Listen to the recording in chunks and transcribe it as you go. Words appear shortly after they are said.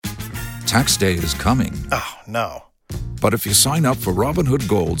Tax day is coming. Oh, no. But if you sign up for Robinhood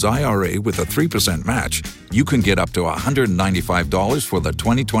Gold's IRA with a 3% match, you can get up to $195 for the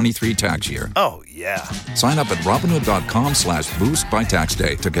 2023 tax year. Oh, yeah. Sign up at Robinhood.com/boost by tax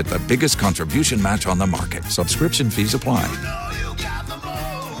day to get the biggest contribution match on the market. Subscription fees apply.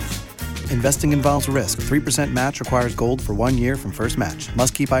 Investing involves risk. 3% match requires gold for 1 year from first match.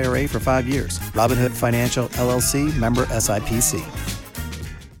 Must keep IRA for 5 years. Robinhood Financial, LLC, member SIPC.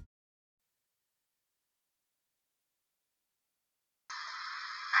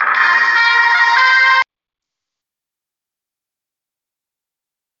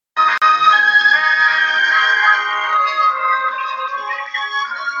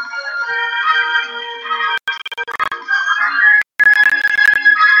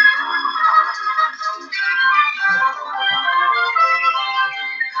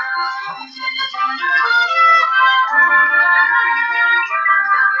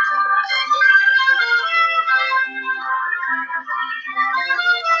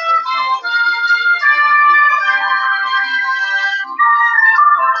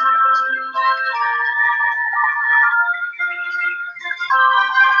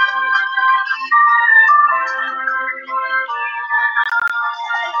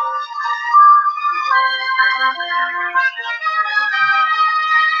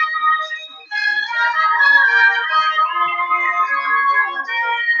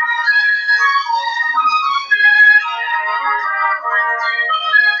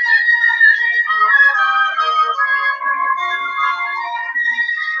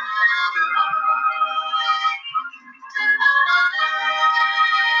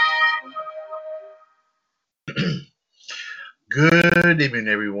 Good evening,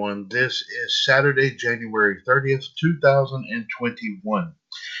 everyone. This is Saturday, January 30th, 2021,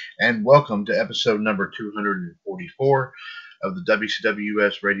 and welcome to episode number 244 of the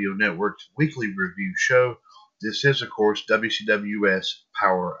WCWUS Radio Network's weekly review show. This is, of course, WCWUS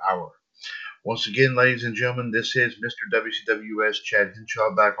Power Hour. Once again, ladies and gentlemen, this is Mr. WCWUS Chad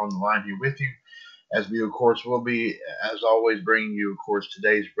Henshaw back on the line here with you, as we, of course, will be, as always, bringing you, of course,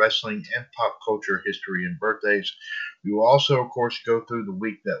 today's wrestling and pop culture history and birthdays. We will also, of course, go through the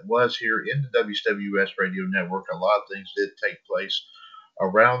week that was here in the WCWUS Radio Network. A lot of things did take place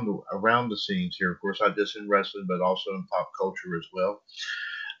around the scenes here, of course, not just in wrestling, but also in pop culture as well.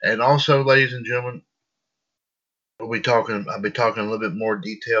 And also, ladies and gentlemen, I'll be talking a little bit more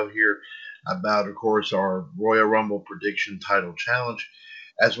detail here about, of course, our Royal Rumble prediction title challenge,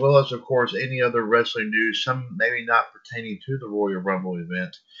 as well as, of course, any other wrestling news, some maybe not pertaining to the Royal Rumble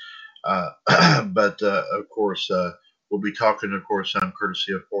event, but of course, we'll be talking, of course, some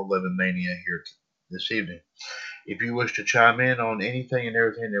courtesy of 411 Mania here this evening. If you wish to chime in on anything and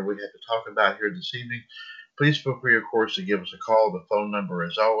everything that we have to talk about here this evening, please feel free, of course, to give us a call. The phone number,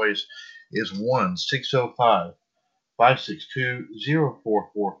 as always, is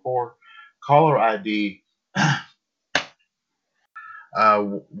 1-605-562-0444. Caller ID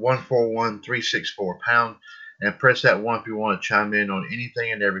 141364#, and press that 1 if you want to chime in on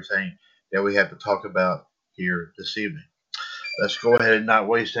anything and everything that we have to talk about here this evening. Let's go ahead and not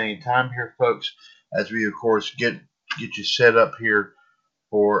waste any time here, folks, as we, of course, get you set up here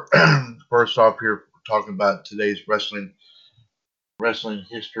for first off here, talking about today's wrestling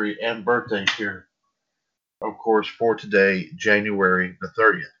history and birthdays here, of course, for today, January the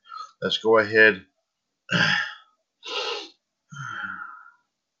 30th. Let's go ahead.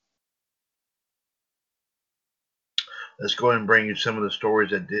 Let's go ahead and bring you some of the stories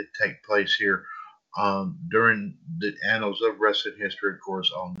that did take place here during the annals of wrestling history, of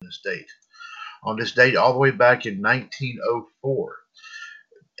course, on this date. On this date, all the way back in 1904,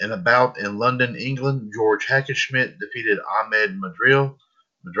 in a bout in London, England, George Hackenschmidt defeated Ahmed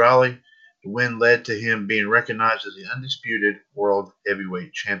Madrali. The win led to him being recognized as the undisputed world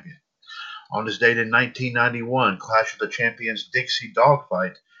heavyweight champion. On this date in 1991, Clash of the Champions Dixie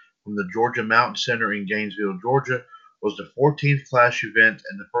Dogfight from the Georgia Mountain Center in Gainesville, Georgia, was the 14th Clash event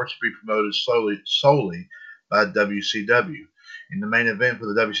and the first to be promoted solely by WCW. In the main event for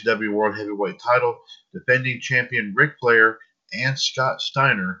the WCW World Heavyweight title, defending champion Ric Flair and Scott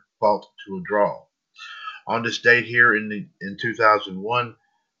Steiner fought to a draw. On this date here in 2001,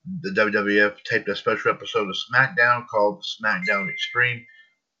 the WWF taped a special episode of SmackDown called SmackDown Extreme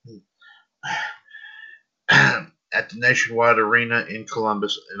at the Nationwide Arena in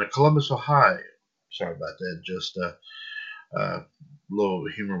Columbus, Ohio. Sorry about that. Just a little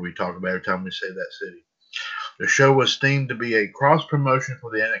humor we talk about every time we say that city. The show was themed to be a cross-promotion for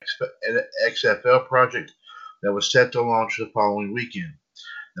the XFL project that was set to launch the following weekend.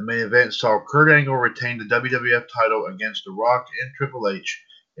 The main event saw Kurt Angle retain the WWF title against The Rock and Triple H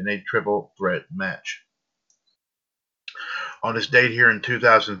in a triple threat match. On this date here in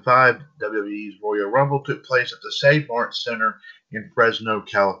 2005, WWE's Royal Rumble took place at the Save Mart Center in Fresno,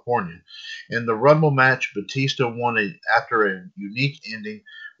 California. In the Rumble match, Batista won after a unique ending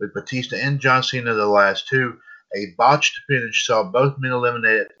with Batista and John Cena the last two. A botched finish saw both men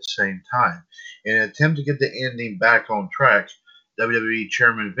eliminated at the same time. In an attempt to get the ending back on track, WWE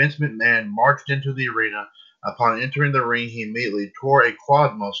Chairman Vince McMahon marched into the arena. Upon entering the ring, he immediately tore a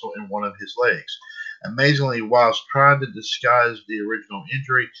quad muscle in one of his legs. Amazingly, whilst trying to disguise the original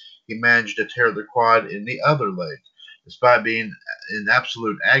injury, he managed to tear the quad in the other leg. Despite being in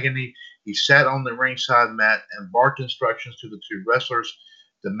absolute agony, he sat on the ringside mat and barked instructions to the two wrestlers.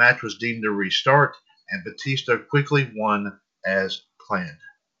 The match was deemed to restart, and Batista quickly won as planned.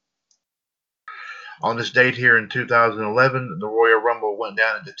 On this date here in 2011, the Royal Rumble went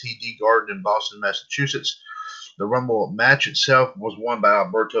down at the TD Garden in Boston, Massachusetts. The Rumble match itself was won by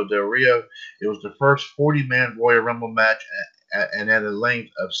Alberto Del Rio. It was the first 40-man Royal Rumble match and at a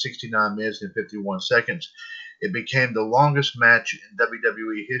length of 69 minutes and 51 seconds. It became the longest match in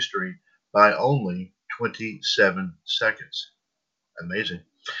WWE history by only 27 seconds. Amazing.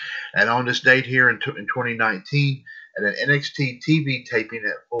 And on this date here in 2019, at an NXT TV taping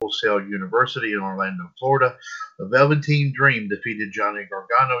at Full Sail University in Orlando, Florida, the Velveteen Dream defeated Johnny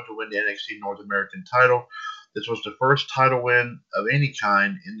Gargano to win the NXT North American title. This was the first title win of any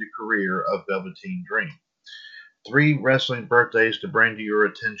kind in the career of Velveteen Dream. 3 wrestling birthdays to bring to your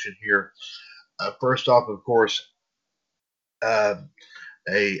attention here. First off, of course, a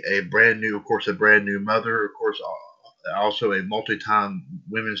brand new mother, of course, also a multi-time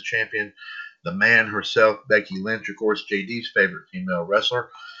women's champion, the man herself, Becky Lynch, of course, JD's favorite female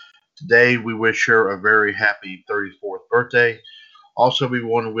wrestler. Today, we wish her a very happy 34th birthday. Also, we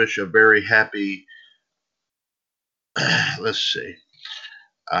want to wish a very happy, we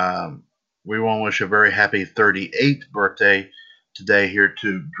want to wish a very happy 38th birthday today here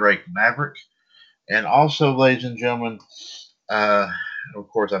to Drake Maverick. And also, ladies and gentlemen, of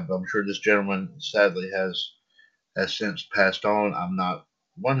course, I'm sure this gentleman sadly has since passed on. I'm not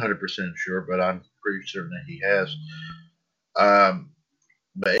 100% sure, but I'm pretty certain that he has.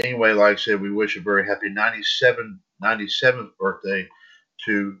 But anyway, like I said, we wish a very happy 97th birthday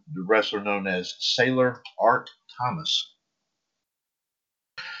to the wrestler known as Sailor Art Thomas.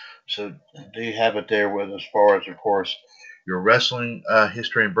 So do you have it there with as far as, of course, your wrestling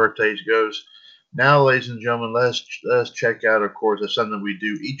history and birthdays goes. Now, ladies and gentlemen, let's check out, of course, it's something we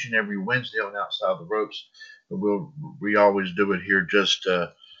do each and every Wednesday on Outside the Ropes. But we always do it here, just do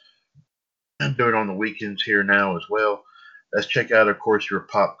it on the weekends here now as well. Let's check out, of course, your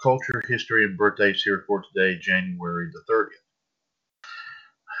pop culture history and birthdays here for today, January the 30th.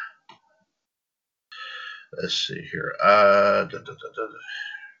 Let's see here.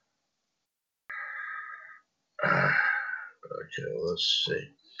 Okay, let's see.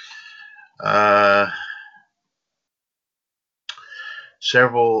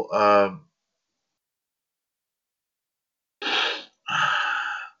 Several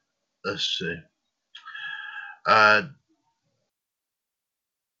let's see. There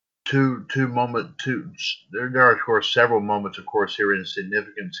are, of course, several moments, of course, here in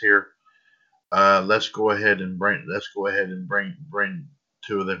significance here. Let's go ahead and bring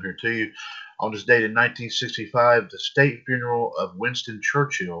 2 of them here to you. On this date in 1965, the state funeral of Winston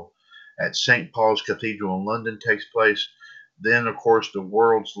Churchill at St. Paul's Cathedral in London takes place. Then, of course, the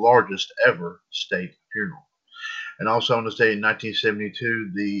world's largest ever state funeral. And also on this date in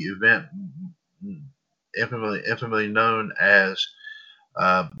 1972, the event infamously known as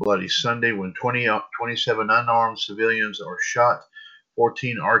Bloody Sunday, when 27 unarmed civilians are shot,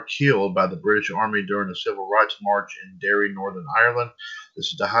 14 are killed by the British Army during the Civil Rights March in Derry, Northern Ireland. This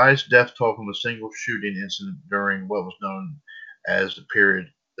is the highest death toll from a single shooting incident during what was known as the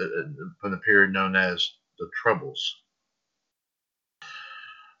period known as the Troubles.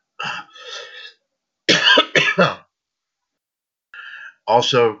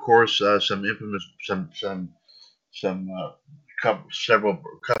 Also, of course, some infamous,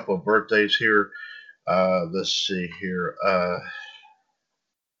 couple of birthdays here. Let's see here.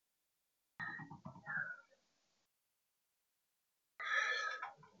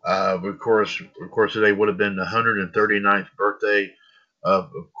 Of course, today would have been the 139th birthday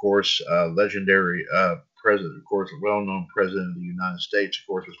of course, legendary president, of course, well-known president of the United States, of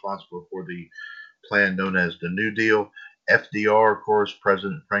course, responsible for the plan known as the New Deal. FDR, of course,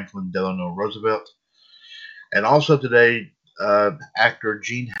 President Franklin Delano Roosevelt. And also today, actor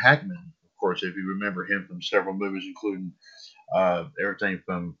Gene Hackman, of course, if you remember him from several movies, including everything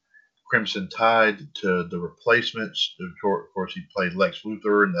from Crimson Tide to The Replacements. Of course, he played Lex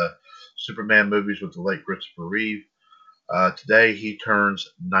Luthor in the Superman movies with the late Christopher Reeve. Today, he turns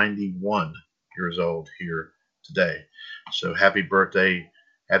 91 years old here today. So happy birthday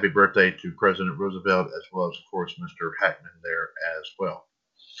to President Roosevelt, as well as, of course, Mr. Hackman there as well.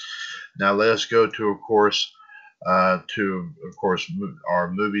 Now let us go to, of course, our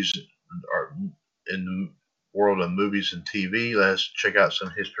movies, in the world of movies and TV. Let's check out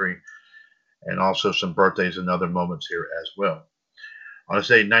some history and also some birthdays and other moments here as well. On this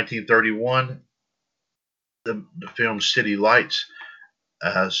day, 1931, the film City Lights,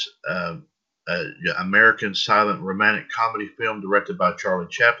 as American silent romantic comedy film directed by Charlie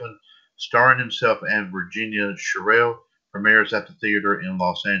Chaplin, starring himself and Virginia Sherrill, premieres at the theater in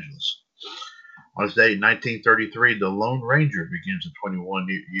Los Angeles. On this day, 1933, The Lone Ranger begins a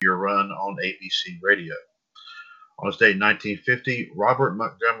 21-year run on ABC Radio. On this day, 1950, Robert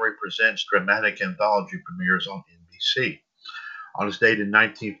Montgomery Presents Dramatic Anthology premieres on NBC. On this date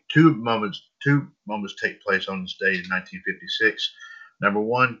two moments take place on this date in 1956. Number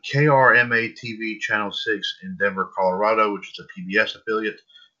one, KRMA TV Channel 6 in Denver, Colorado, which is a PBS affiliate,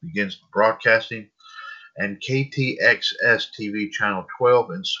 begins broadcasting. And KTXS TV Channel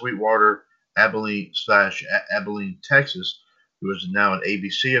 12 in Sweetwater, Abilene, Texas, who is now an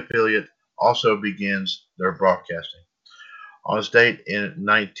ABC affiliate, also begins their broadcasting. On this date in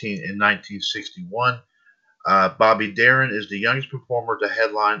 1961, Bobby Darin is the youngest performer to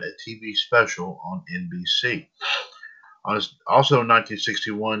headline a TV special on NBC. Also in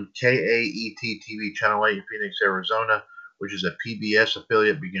 1961, KAET TV Channel 8 in Phoenix, Arizona, which is a PBS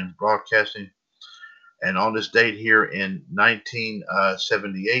affiliate, begins broadcasting. And on this date here in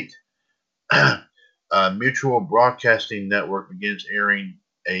 1978, Mutual Broadcasting Network begins airing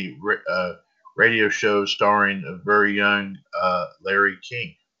a radio show starring a very young Larry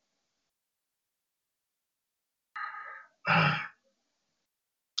King.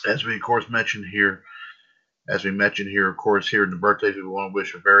 As we, of course, mentioned here, of course, here in the birthdays, we want to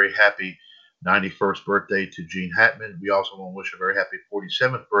wish a very happy 91st birthday to Gene Hackman. We also want to wish a very happy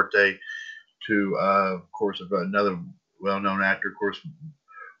 47th birthday to, of course, another well-known actor. Of course,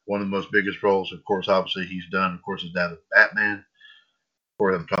 one of the most biggest roles, of course, obviously he's done, of course, is that of Batman. Of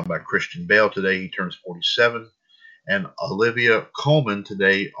course, I'm talking about Christian Bale today. He turns 47. And Olivia Colman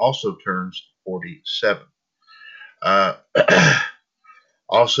today also turns 47.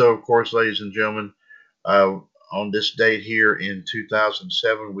 Also, of course, ladies and gentlemen, on this date here in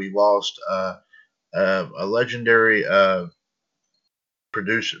 2007, we lost a legendary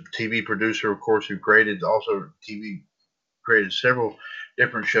TV producer, of course, who created several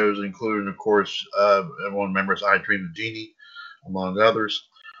different shows, including, of course, everyone remembers I Dream of Jeannie, among others.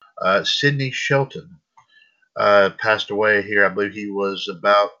 Sidney Shelton passed away here. I believe he was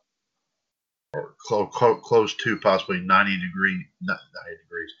about close to possibly 90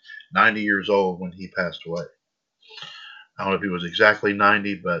 years old when he passed away. I don't know if he was exactly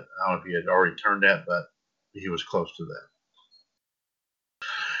 90, but I don't know if he had already turned that, but he was close to that.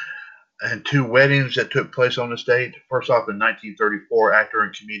 And two weddings that took place on this date. First off, in 1934, actor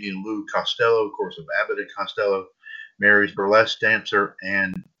and comedian Lou Costello, of course, of Abbott and Costello, marries burlesque dancer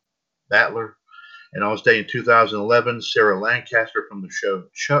Ann Battler. And on this date in 2011, Sarah Lancaster from the show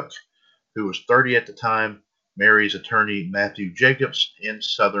Chuck, who was 30 at the time, marries attorney Matthew Jacobs in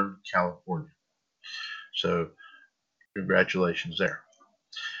Southern California. So, congratulations there.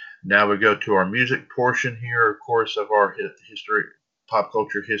 Now we go to our music portion here, of course, of our history, pop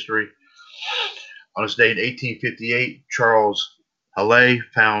culture history. On this day in 1858, Charles Halle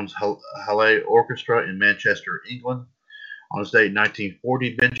founds Halle Orchestra in Manchester, England. On this day in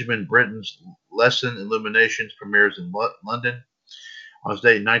 1940, Benjamin Britten's Lesson Illuminations premieres in London. On this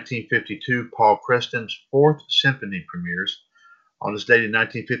date in 1952, Paul Creston's Fourth Symphony premieres. On this date in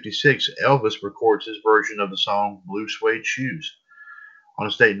 1956, Elvis records his version of the song Blue Suede Shoes. On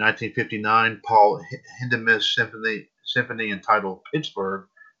this date in 1959, Paul Hindemith's symphony entitled Pittsburgh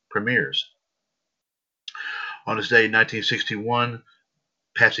premieres. On this day in 1961,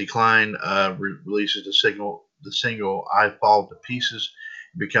 Patsy Cline releases the single I Fall to Pieces.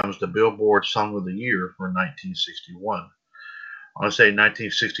 It becomes the Billboard Song of the Year for 1961. On this day in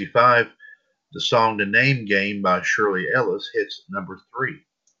 1965, the song The Name Game by Shirley Ellis hits number 3.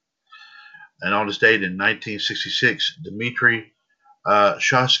 And on this date in 1966, Dmitri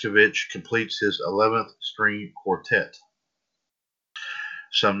Shostakovich completes his 11th string quartet.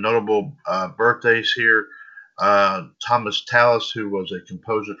 Some notable birthdays here. Thomas Tallis, who was a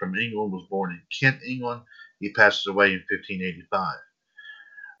composer from England, was born in Kent, England. He passes away in 1585.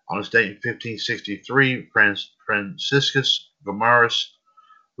 On this date in 1563, Franciscus Gomarus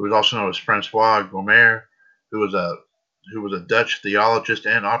who was also known as Francois Gomer, who was a Dutch theologist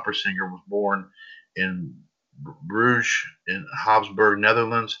and opera singer, was born in Bruges in Habsburg,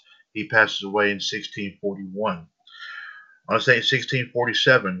 Netherlands. He passes away in 1641. On this date in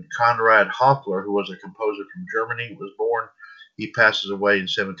 1647, Konrad Hoffler, who was a composer from Germany, was born. He passes away in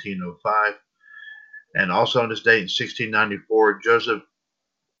 1705. And also on this date in 1694, Joseph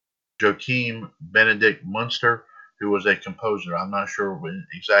Joachim Benedict Munster, who was a composer. I'm not sure when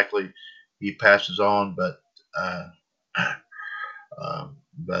exactly he passes on, but uh,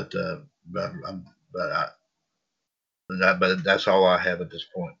 but that's all I have at this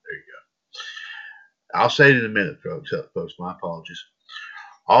point. There you go. I'll say it in a minute, folks. My apologies.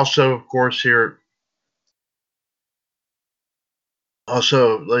 Also, of course, here.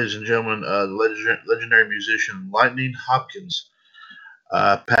 Also, ladies and gentlemen, the legendary musician Lightning Hopkins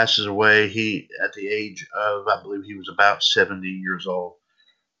passes away. He, at the age of, I believe he was about 70 years old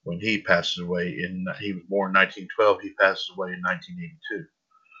when he passes away. He was born in 1912. He passes away in 1982.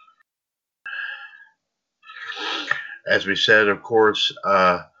 As we said, of course,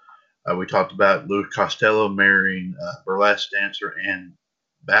 we talked about Louis Costello marrying burlesque dancer Ann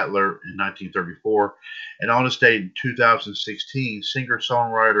Battler in 1934. And on this date in 2016,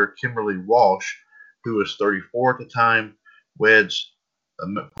 singer-songwriter Kimberly Walsh, who was 34 at the time, weds a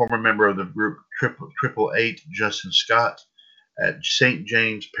former member of the group Triple Eight, Justin Scott, at St.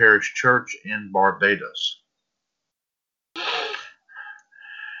 James Parish Church in Barbados.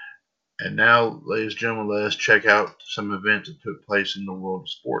 And now, ladies and gentlemen, let us check out some events that took place in the world of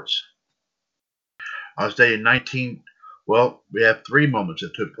sports. On this day in we have three moments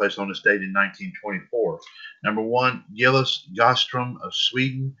that took place on this date in 1924. Number one, Gillis Gostrom of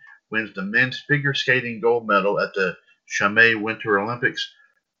Sweden wins the men's figure skating gold medal at the Chimay Winter Olympics.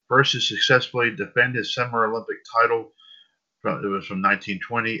 First to successfully defend his Summer Olympic title. It was from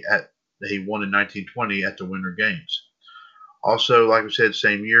 1920. He won in 1920 at the Winter Games. Also, like we said,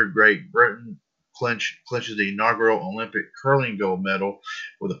 same year, Great Britain clinches the inaugural Olympic curling gold medal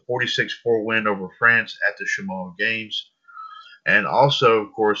with a 46-4 win over France at the Chamonix Games. And also,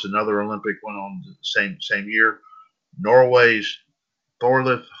 of course, another Olympic went on the same year. Norway's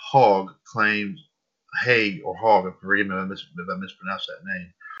Thorleif Haag, I forgive me if I mispronounced that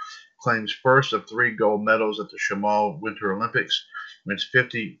name, claims first of 3 gold medals at the Chamonix Winter Olympics, wins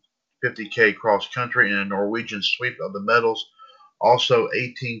 50K cross country and a Norwegian sweep of the medals, also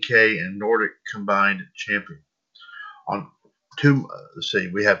 18K and Nordic combined champion.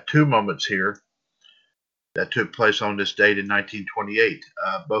 We have two moments here that took place on this date in 1928.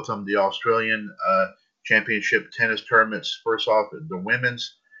 Both of them the Australian Championship tennis tournaments. First off, the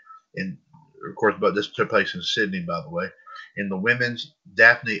women's, but this took place in Sydney, by the way. In the women's,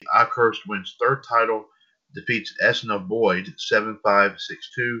 Daphne Oakhurst wins third title, defeats Esna Boyd 7-5,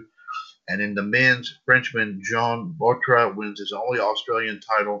 6-2. And in the men's, Frenchman Jean Botra wins his only Australian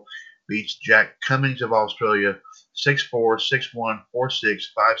title, beats Jack Cummings of Australia 6-4, 6-1,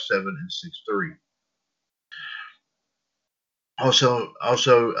 4-6, 5-7, and 6-3. Also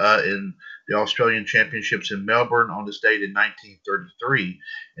in the Australian Championships in Melbourne on this date in 1933,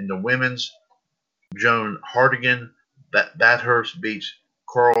 in the women's, Joan Hartigan Bathurst beats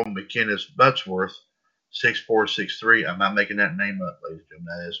Coral McInnes Buttsworth 6-4, 6-3. I'm not making that name up, ladies and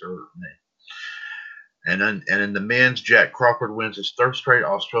gentlemen. That is her name. And in the men's, Jack Crawford wins his third straight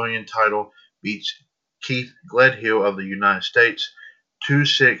Australian title, beats Keith Gledhill of the United States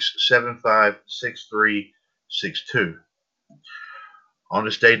 2-6, 7-5, 6-3, 6-2. On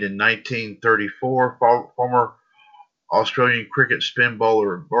this date in 1934, former Australian cricket spin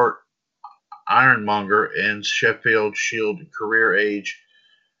bowler Bert Ironmonger ends Sheffield Shield career at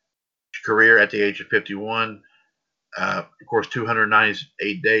the age of 51. Of course,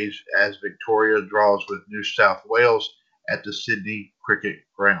 298 days as Victoria draws with New South Wales at the Sydney Cricket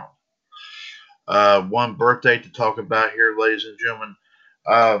Ground. One birthday to talk about here, ladies and gentlemen.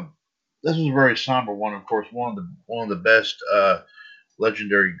 This is a very somber one, of course. One of the best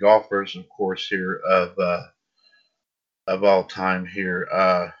legendary golfers, of course, here of all time here.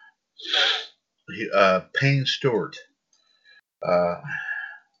 Payne Stewart.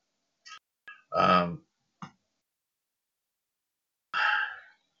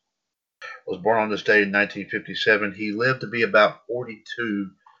 Was born on this day in 1957. He lived to be about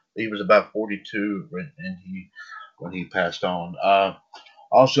 42. He was about 42 when he passed on.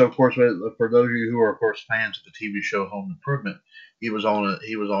 Also, of course, for those of you who are, of course, fans of the TV show Home Improvement, he was on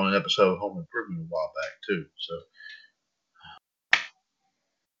an episode of Home Improvement a while back too. So,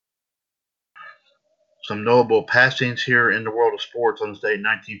 some notable passings here in the world of sports on this day in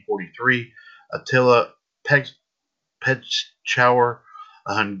 1943. Attila Petchauer,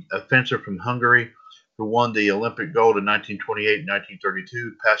 a fencer from Hungary who won the Olympic gold in 1928 and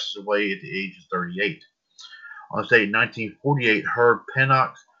 1932, passes away at the age of 38. On this date in 1948, Herb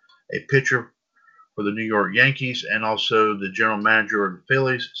Pennock, a pitcher for the New York Yankees and also the general manager of the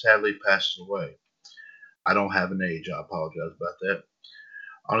Phillies, sadly passes away. I don't have an age. I apologize about that.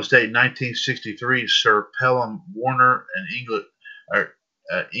 On this date in 1963, Sir Pelham Warner, a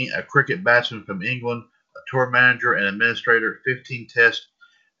cricket batsman from England, a tour manager and administrator, 15 Tests,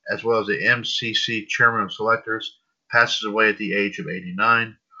 as well as the MCC chairman of selectors, passes away at the age of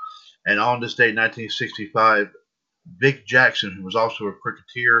 89. And on this date in 1965, Vic Jackson, who was also a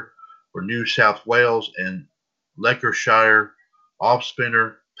cricketer for New South Wales and Leicestershire, off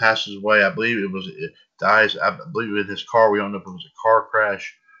spinner, passes away. I believe it dies. I believe in his car. We don't know if it was a car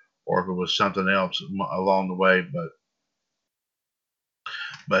crash or if it was something else along the way,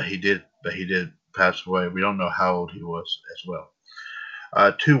 but he did pass away. We don't know how old he was as well.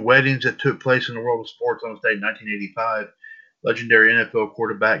 Two weddings that took place in the world of sports on this day in 1985. Legendary NFL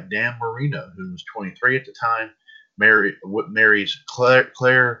quarterback Dan Marino, who was 23 at the time, marries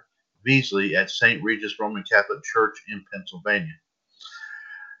Claire Beasley at St. Regis Roman Catholic Church in Pennsylvania.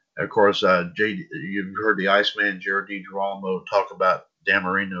 Of course, you've heard the Iceman Jared DiGirolamo talk about Dan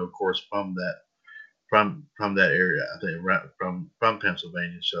Marino, of course, from that area. I think from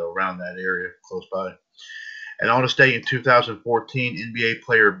Pennsylvania, so around that area, close by. And on this day in 2014, NBA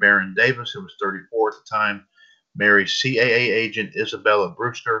player Baron Davis, who was 34 at the time, married CAA agent Isabella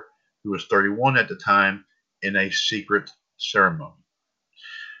Brewster, who was 31 at the time, in a secret ceremony.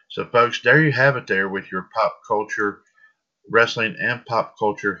 So, folks, there you have it there with your pop culture, wrestling, and pop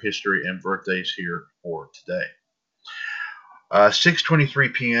culture history and birthdays here for today.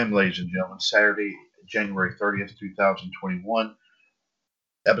 6:23 p.m., ladies and gentlemen, Saturday, January 30th, 2021.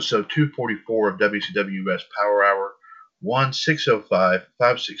 Episode 244 of WCWUS Power Hour,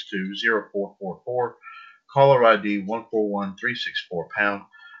 1-605-562-0444. Caller ID 141364#.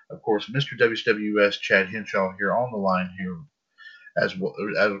 Of course, Mr. WCWUS Chad Henshaw here on the line here. As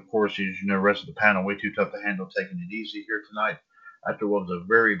of course, as you know, the rest of the panel, way too tough to handle, taking it easy here tonight after what was a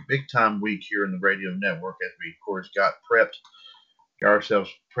very big time week here in the radio network as we, of course, got ourselves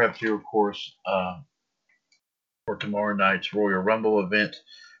prepped here, of course, for tomorrow night's Royal Rumble event.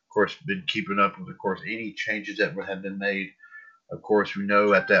 Of course, been keeping up with, of course, any changes that have been made. Of course, we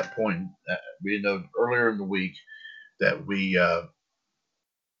know at that point, we know earlier in the week that we know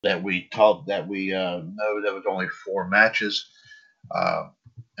there was only 4 matches,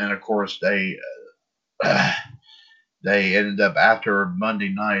 and of course they ended up, after Monday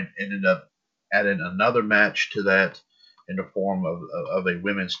night, ended up adding another match to that in the form of a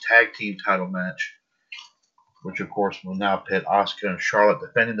women's tag team title match, which of course will now pit Asuka and Charlotte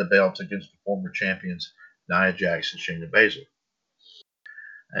defending the belts against the former champions Nia Jax and Shayna Baszler.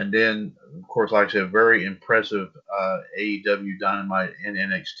 And then, of course, like I said, very impressive AEW Dynamite and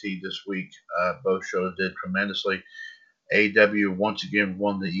NXT this week. Both shows did tremendously. AEW once again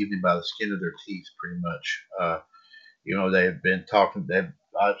won the evening by the skin of their teeth, pretty much. They've been talking, they've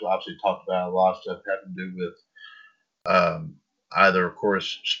obviously talked about a lot of stuff having to do with either, of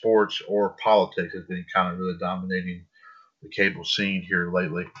course, sports or politics has been kind of really dominating the cable scene here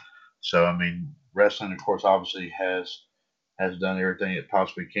lately. So, I mean, wrestling, of course, obviously has done everything it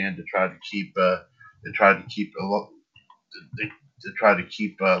possibly can to try to keep, like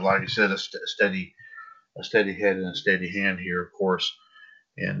I said, a steady head and a steady hand here, of course,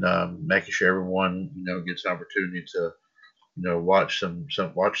 and making sure everyone gets an opportunity to watch some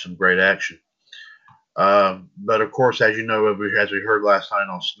great action. But of course, as you know, as we heard last night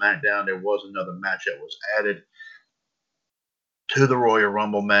on SmackDown, there was another match that was added to the Royal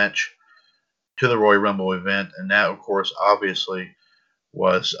Rumble match, to the Royal Rumble event, and that, of course, obviously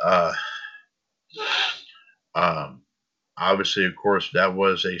was that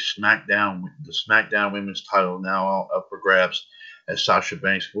was a SmackDown, the SmackDown Women's title now up for grabs, as Sasha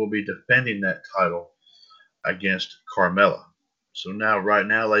Banks will be defending that title against Carmella. So right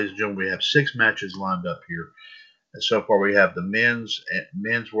now, ladies and gentlemen, we have 6 matches lined up here. And so far we have the men's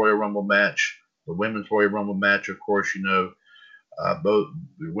Royal Rumble match, the women's Royal Rumble match. Of course, both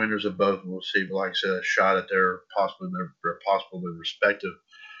the winners of both will receive, like I said, a shot at their respective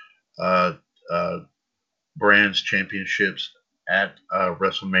brands championships at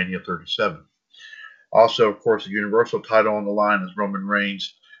WrestleMania 37. Also, of course, the Universal title on the line as Roman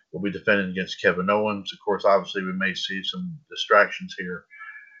Reigns will be defending against Kevin Owens. Of course, obviously, we may see some distractions here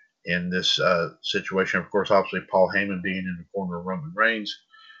in this situation. Of course, obviously, Paul Heyman being in the corner of Roman Reigns.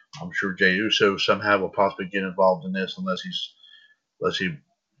 I'm sure Jey Uso somehow will possibly get involved in this, unless he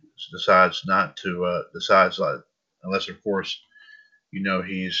decides not to. Unless, of course,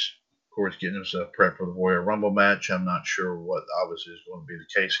 He's, of course, getting himself prepped for the Royal Rumble match. I'm not sure what obviously is going to be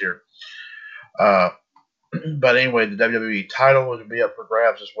the case here. But anyway, the WWE title will be up for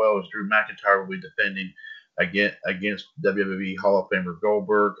grabs, as well as Drew McIntyre will be defending against WWE Hall of Famer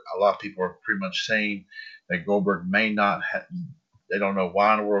Goldberg. A lot of people are pretty much saying that Goldberg may not have. They don't know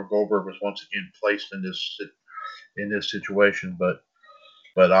why in the world Goldberg was once again placed in this situation, but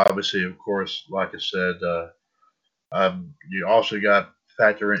obviously, of course, like I said, you also got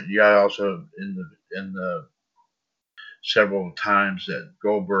factor in. You got also in the several times that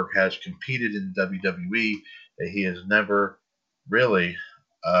Goldberg has competed in WWE that he has never really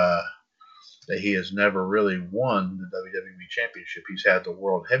uh, won the WWE Championship. He's had the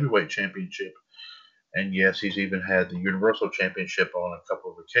World Heavyweight Championship, and yes, he's even had the Universal Championship on a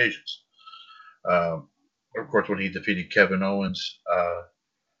couple of occasions. Of course, when he defeated Kevin Owens,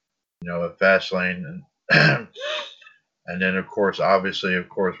 at Fastlane, and and then of course, obviously,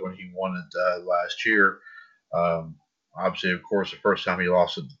 when he won it last year, obviously, of course, the first time he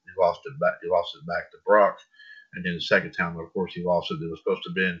lost it back to Brock, and then the second time, of course, he lost it. It was supposed to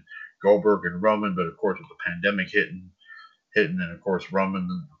have been Goldberg and Roman, but of course, with the pandemic hitting, and of course, Roman,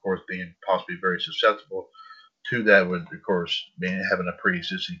 of course, being possibly very susceptible to that, with of course having a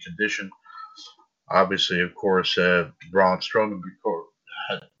pre-existing condition. Obviously, of course, Braun Strowman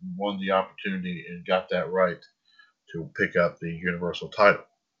won the opportunity and got that right to pick up the Universal title.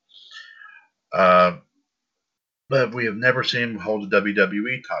 But we have never seen him hold the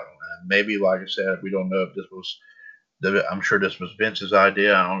WWE title. And maybe, like I said, we don't know if this was. I'm sure this was Vince's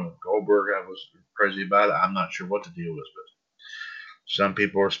idea. I don't know if Goldberg was crazy about it. I'm not sure what the deal was, but some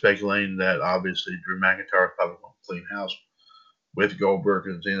people are speculating that obviously Drew McIntyre is probably going to clean house with Goldberg,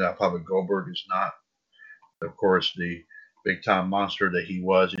 and seeing that probably Goldberg is not, of course, the big time monster that he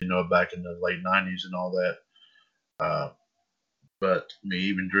was, back in the late '90s and all that. But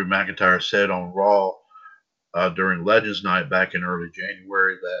even Drew McIntyre said on Raw during Legends Night back in early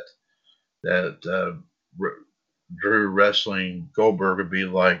January that Drew wrestling Goldberg would be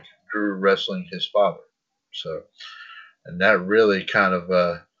like Drew wrestling his father. So, and that really kind of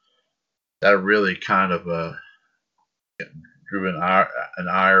drew an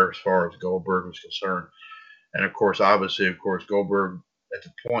ire as far as Goldberg was concerned. And of course, obviously, Goldberg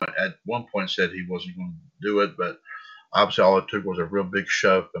at one point said he wasn't going to do it, but obviously all it took was a real big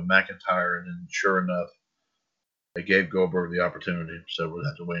shove from McIntyre, and then sure enough, they gave Goldberg the opportunity. So we'll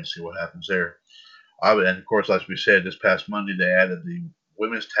have to wait and see what happens there. And of course, as we said, this past Monday they added the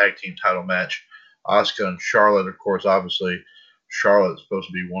women's tag team title match. Asuka and Charlotte, of course, obviously Charlotte's supposed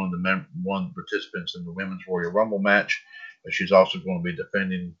to be one of the participants in the Women's Royal Rumble match, but she's also going to be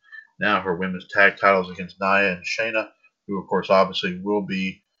defending now her women's tag titles against Nia and Shayna, who of course obviously will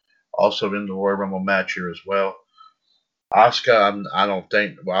be also in the Royal Rumble match here as well. Asuka, I don't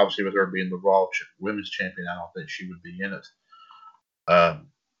think, well, obviously with her being the Raw Women's Champion, I don't think she would be in it.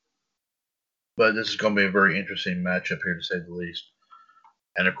 But this is going to be a very interesting matchup here, to say the least.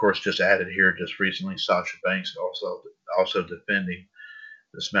 And of course, just added here just recently, Sasha Banks also defending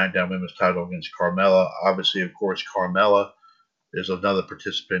the SmackDown Women's title against Carmella. Obviously, of course, Carmella is another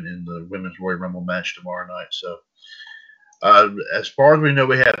participant in the Women's Royal Rumble match tomorrow night. So, as far as we know,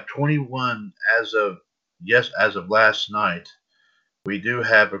 we have 21 as of last night. We do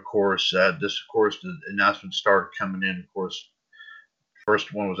have, of course, the announcements started coming in. Of course,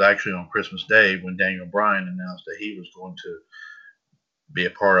 first one was actually on Christmas Day when Daniel Bryan announced that he was going to be a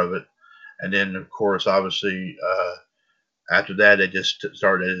part of it, and then, of course, obviously, after that, they just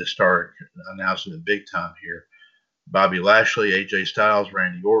started announcing it big time here. Bobby Lashley, AJ Styles,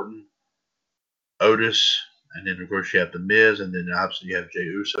 Randy Orton, Otis, and then of course you have The Miz, and then obviously you have Jey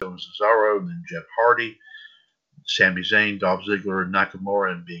Uso and Cesaro, and then Jeff Hardy, Sami Zayn, Dolph Ziggler,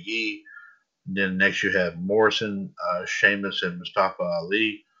 Nakamura, and Big E. And then next you have Morrison, Sheamus, and Mustafa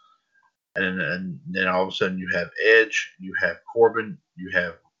Ali. And then all of a sudden you have Edge, you have Corbin, you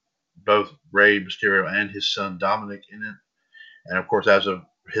have both Rey Mysterio and his son Dominic in it. And of course, as of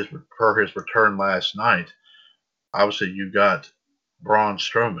his return last night, obviously you got Braun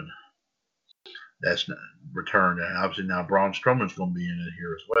Strowman that's returned, and obviously now Braun Strowman's going to be in it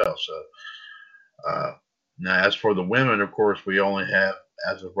here as well. So now, as for the women, of course, we only have,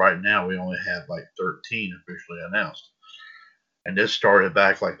 as of right now, like 13 officially announced. And this started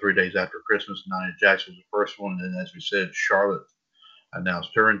back like 3 days after Christmas. Nia Jax was the first one, and then, as we said, Charlotte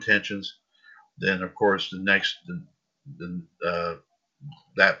announced her intentions. Then, of course,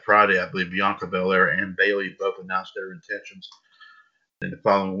 that Friday, I believe Bianca Belair and Bayley both announced their intentions. Then the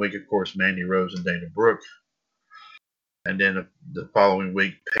following week, of course, Mandy Rose and Dana Brooke. And then the following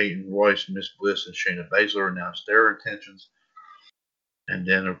week, Peyton Royce, Miss Bliss, and Shayna Baszler announced their intentions. And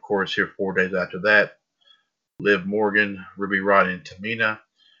then, of course, here 4 days after that, Liv Morgan, Ruby Riott, and Tamina.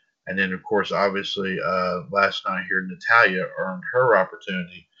 And then, of course, obviously, last night here, Natalya earned her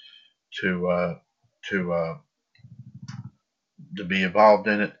opportunity to be involved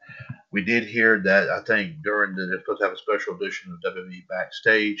in it. We did hear that I think during they're supposed to have a special edition of WWE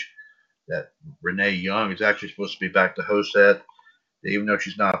Backstage that Renee Young is actually supposed to be back to host that. Even though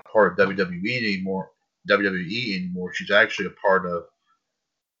she's not a part of WWE anymore, she's actually a part of,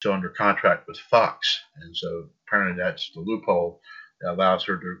 still under contract with Fox, and so apparently that's the loophole that allows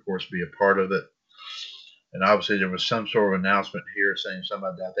her to, of course, be a part of it. And obviously there was some sort of announcement here saying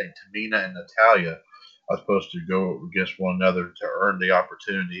somebody, I think Tamina and Natalya are supposed to go against one another to earn the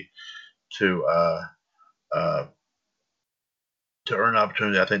opportunity to earn an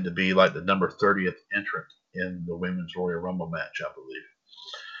opportunity, I think, to be like the number 30th entrant in the Women's Royal Rumble match, I believe.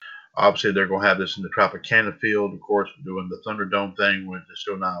 Obviously, they're going to have this in the Tropicana field, of course, doing the Thunderdome thing, when they're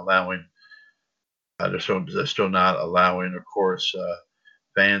still not allowing. They're still not allowing, of course,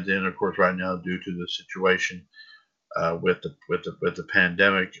 fans in, of course, right now due to the situation with the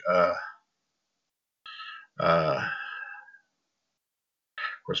pandemic. Of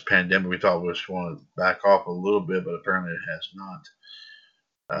course, pandemic we thought was going to back off a little bit, but apparently it has not.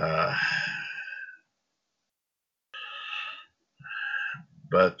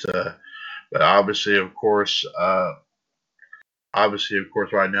 But obviously, of course, right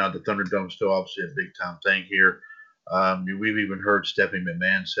now the Thunderdome is still obviously a big time thing here. We've even heard Stephanie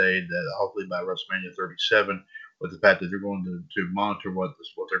McMahon say that hopefully by WrestleMania 37, with the fact that they're going to monitor what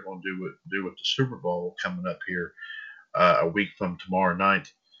they're going to do with the Super Bowl coming up here a week from tomorrow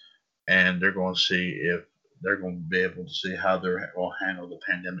night, and they're going to see if they're going to be able to see how they're going to handle the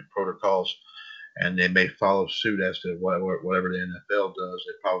pandemic protocols. And they may follow suit as to whatever the NFL does.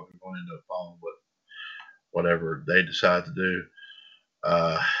 They're probably going to end up following whatever they decide to do.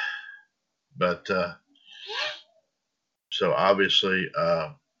 So obviously,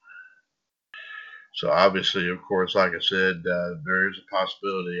 of course, like I said, there is a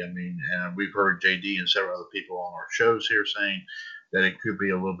possibility. I mean, and we've heard JD and several other people on our shows here saying that it could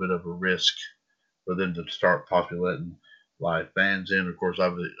be a little bit of a risk for them to start possibly letting live fans in. Of course,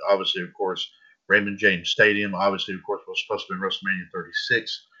 obviously, of course, Raymond James Stadium, obviously, of course, was supposed to be in WrestleMania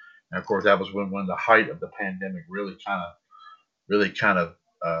 36. And of course, that was when the height of the pandemic really kind of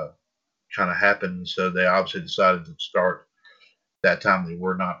happened. So they obviously decided to start that time. They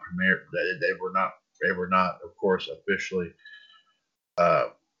were not premiered. They were not, of course, officially.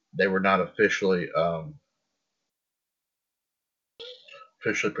 They were not officially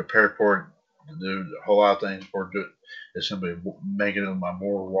prepared for it. To do a whole lot of things for it. It's simply making it a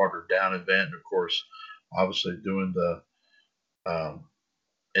more watered down event. And of course, obviously doing the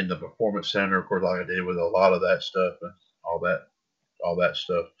in the performance center, of course, like I did with a lot of that stuff and all that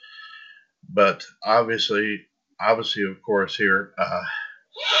stuff. But obviously, of course, here.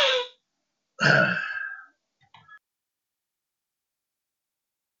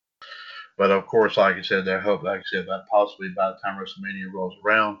 But of course, like I said, that possibly by the time WrestleMania rolls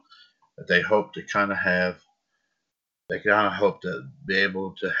around, that they hope to be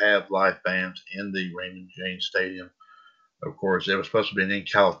able to have live fans in the Raymond James Stadium. Of course, it was supposed to be in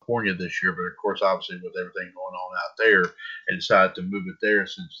California this year, but of course, obviously, with everything going on out there, they decided to move it there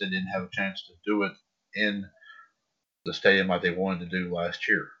since they didn't have a chance to do it in the stadium like they wanted to do last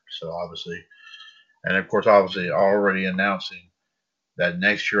year. So obviously, and of course, obviously, already announcing that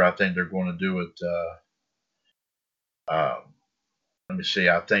next year, I think they're going to do it. Let me see.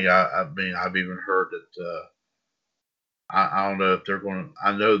 I think I've even heard that. I don't know if they're going to.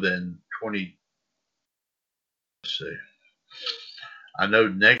 I know that in 20. Let's see. I know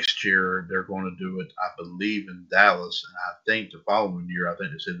next year they're going to do it, I believe, in Dallas, and I think the following year, I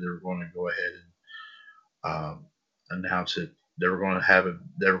think they said they were going to go ahead and announce it. They were going to have it.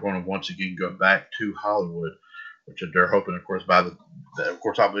 They were going to once again go back to Hollywood, which they're hoping, of course,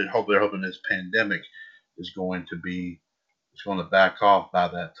 they're hoping this pandemic is going to back off by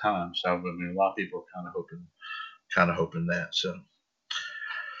that time. So I mean, a lot of people are kind of hoping that. So.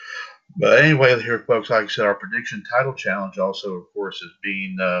 But anyway, here, folks, like I said, our prediction title challenge also, of course, is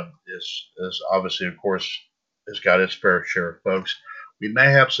obviously, of course, has got its fair share of folks. We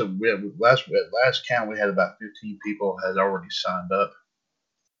may have some. Last count, we had about 15 people had already signed up,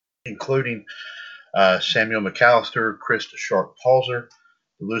 including Samuel McAllister, Chris the Shark Palzer,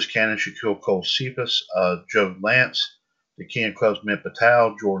 the Loose Cannon Shaquille Cole Cephas, Joe Lance, the King of Clubs Mint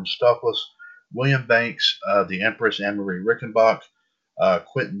Patel, Jordan Stockless, William Banks, the Empress Anne-Marie Rickenbach,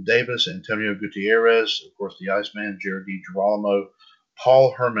 Quentin Davis, Antonio Gutierrez, of course, the Iceman, Jared D. Girolamo,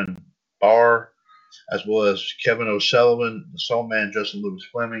 Paul Herman Barr, as well as Kevin O'Sullivan, the Soul Man Justin Lewis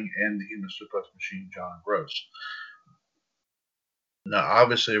Fleming, and the Human Suplex Machine John Gross. Now,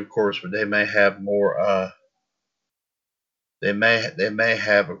 obviously, of course, they may have more. They may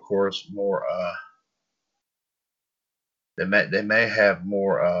have, of course, more. They may have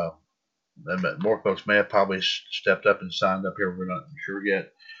more. More folks may have probably stepped up and signed up here. We're not sure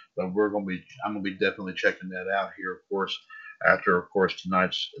yet, but I'm gonna be definitely checking that out here, of course, after, of course,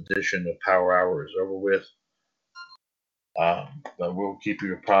 tonight's edition of Power Hour is over with. But we'll keep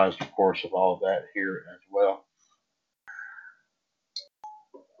you apprised, of course, of all of that here as well.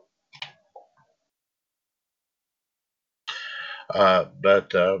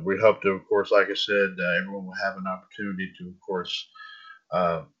 But we hope to, of course, like I said, everyone will have an opportunity to, of course,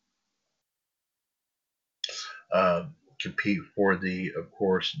 compete for the, of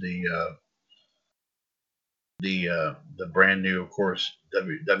course, the brand new, of course,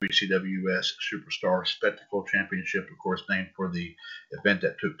 WCWUS Superstar Spectacle Championship, of course, named for the event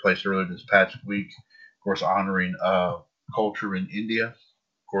that took place earlier this past week, of course, honoring culture in India, of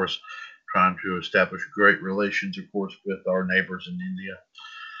course, trying to establish great relations, of course, with our neighbors in India.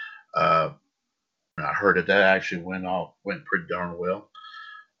 I heard that actually went pretty darn well.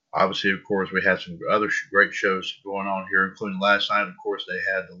 Obviously, of course, we had some other great shows going on here, including last night. Of course, they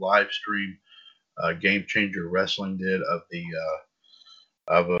had the live stream Game Changer Wrestling did of the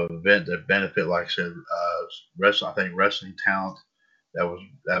of an event that benefit, like I said, wrestling talent that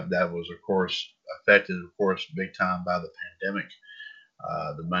was of course affected, of course, big time by the pandemic.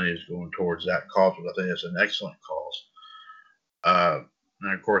 The money is going towards that cause, but I think it's an excellent cause.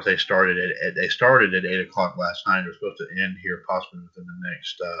 And of course, they started at 8 o'clock last night. They're supposed to end here possibly within the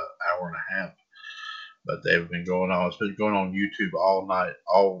next hour and a half. But they've been going on. It's been going on YouTube all night,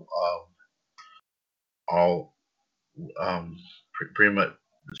 pretty much.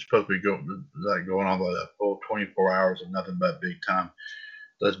 It's supposed to be going on the full 24 hours of nothing but big time.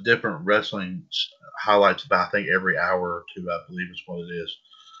 There's different wrestling highlights about, I think, every hour or two, I believe is what it is.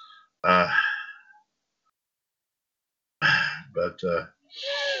 But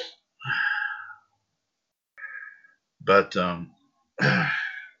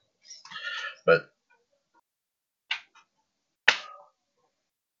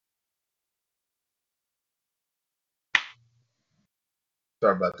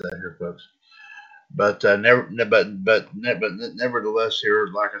sorry about that here, folks. But nevertheless, here,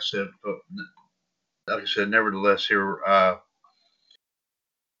 like I said, nevertheless, here,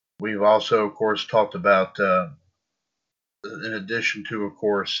 we've also, of course, talked about, in addition to, of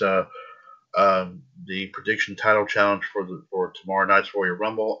course, the prediction title challenge for tomorrow night's Royal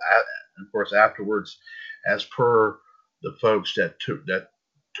Rumble, and of course, afterwards, as per the folks that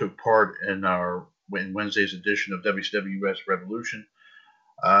took part in Wednesday's edition of WCWUS Revolution.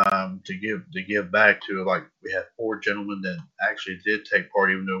 To give back to, like, we had 4 gentlemen that actually did take part,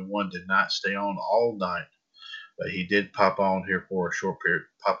 even though one did not stay on all night, but he did pop on for a short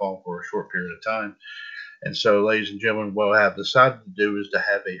period of time. And so, ladies and gentlemen, what I have decided to do is to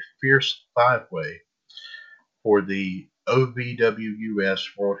have a fierce 5-way for the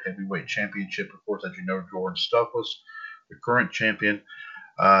OVWUS World Heavyweight Championship. Of course, as you know, Jordan Stokos, the current champion.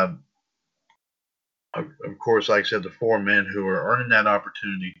 Of course, like I said, the 4 men who are earning that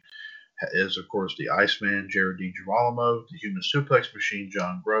opportunity is, of course, the Iceman, Jared DiGirolamo, the Human Suplex Machine,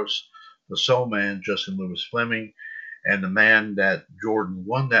 John Gross, the Soul Man, Justin Lewis Fleming, and the man that Jordan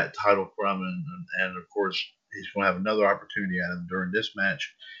won that title from, and of course, he's going to have another opportunity at him during this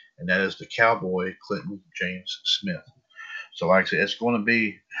match, and that is the Cowboy, Clinton James Smith. So, like I said, it's going to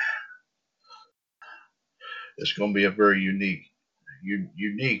be a very unique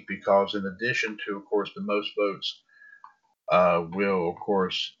because, in addition to, of course, the most votes, will, of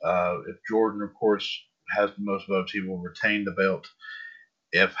course, if Jordan, of course, has the most votes, he will retain the belt.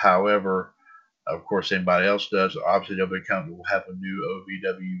 If, however, of course, anybody else does, obviously we'll have a new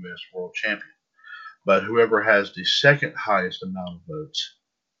OVWUS World Champion. But whoever has the second highest amount of votes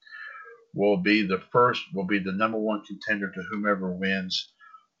will be the number 1 contender to whomever wins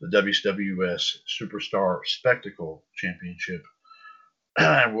the WCWUS Superstar Spectacle Championship.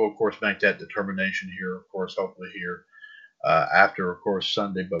 And we'll, of course, make that determination here, of course, hopefully here after, of course,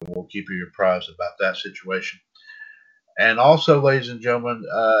 Sunday, but we'll keep you apprised about that situation. And also, ladies and gentlemen,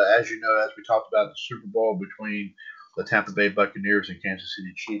 as you know, as we talked about the Super Bowl between the Tampa Bay Buccaneers and Kansas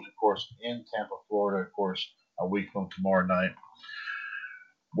City Chiefs, of course, in Tampa, Florida, of course, a week from tomorrow night.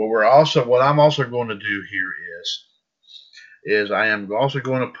 What I'm also going to do here is I am also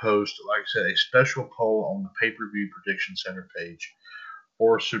going to post, like I said, a special poll on the pay-per-view prediction center page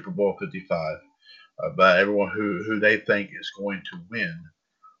for Super Bowl 55 about everyone who they think is going to win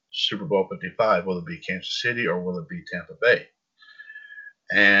Super Bowl 55? Will it be Kansas City or will it be Tampa Bay?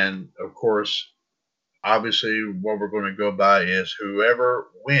 And of course, obviously, what we're going to go by is whoever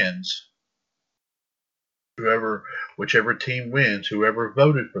wins, whichever team wins, whoever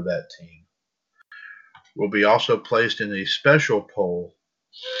voted for that team, will be also placed in a special poll.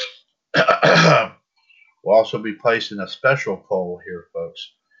 Will also be placed in a special poll here,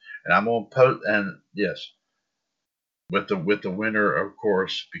 folks. And I'm going to post, and yes, with the winner, of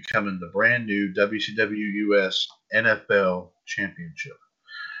course, becoming the brand new WCWUS NFL Championship.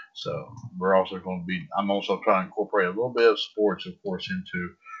 So we're also going to be. I'm also trying to incorporate a little bit of sports, of course,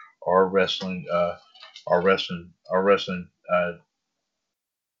 into our wrestling,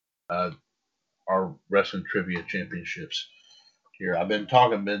 our wrestling trivia championships here. I've been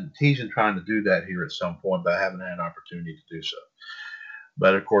teasing, trying to do that here at some point, but I haven't had an opportunity to do so.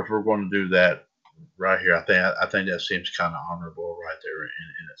 But of course, we're going to do that right here. I think that seems kind of honorable right there in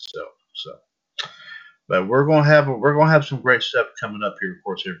itself. So, but we're going to have some great stuff coming up here, of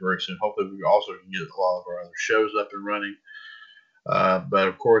course, here very soon. Hopefully, we also can get a lot of our other shows up and running. But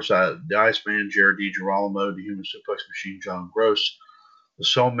of course, the Iceman, Jared DiGirolamo, the Human Suplex Machine, John Gross, the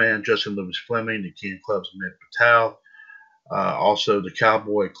Soul Man, Justin Lewis Fleming, the King Club's Mick Patel, also the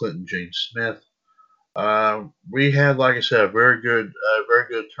Cowboy, Clinton James Smith. We had, like I said, a very good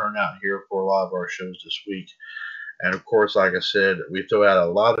turnout here for a lot of our shows this week. And of course, like I said, we throw out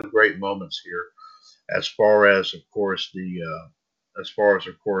a lot of great moments here, as far as, of course,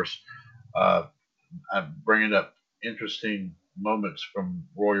 I'm bringing up interesting moments from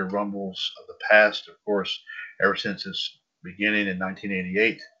Royal Rumbles of the past, of course, ever since its beginning in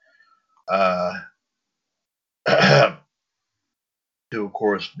 1988, to, of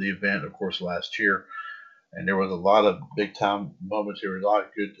course, the event, of course, last year. And there was a lot of big time moments here, a lot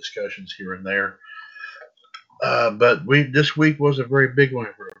of good discussions here and there. But this week was a very big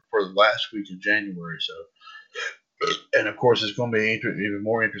one for the last week of January. So, and of course, it's going to be even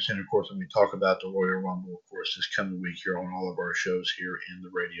more interesting, of course, when we talk about the Royal Rumble, of course, this coming week here on all of our shows here in the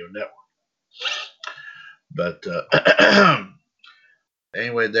radio network. But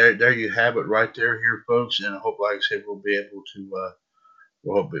anyway, there you have it right there, here, folks. And I hope, like I said, we'll be able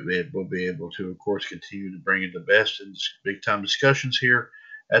to, of course, continue to bring you the best and big time discussions here,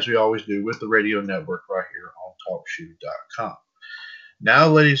 as we always do with the radio network right here on TalkShoe.com. Now,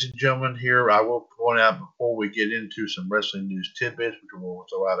 ladies and gentlemen, here I will point out, before we get into some wrestling news tidbits, which we'll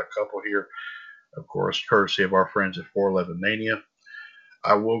throw out a couple here, of course, courtesy of our friends at 411 Mania.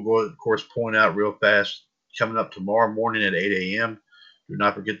 I will go, of course, point out real fast, coming up tomorrow morning at 8 a.m. Do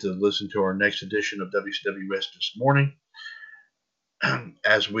not forget to listen to our next edition of WCWUS This Morning,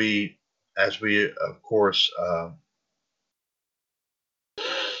 as we of course,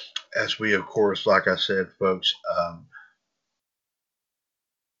 like I said, folks,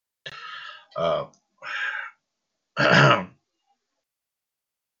 but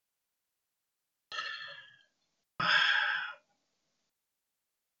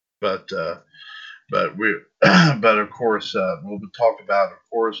of course, we'll talk about, of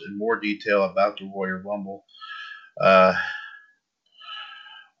course, in more detail about the Royal Rumble.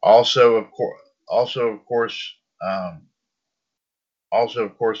 Also, of course,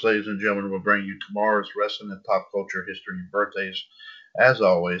 ladies and gentlemen, we'll bring you tomorrow's wrestling and pop culture history and birthdays, as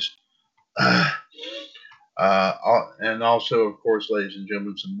always. And also, of course, ladies and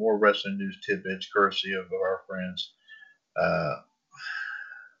gentlemen, some more wrestling news tidbits, courtesy of our friends.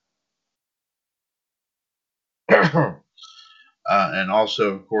 And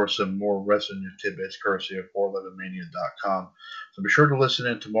also, of course, some more wrestling news tidbits, courtesy of 411mania.com. So be sure to listen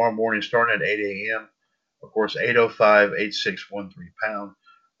in tomorrow morning, starting at 8 a.m. Of course, 805-8613-pound.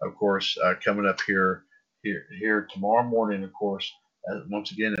 Of course, coming up here tomorrow morning, of course,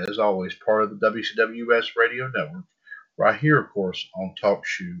 once again, as always, part of the WCWUS Radio Network, right here, of course, on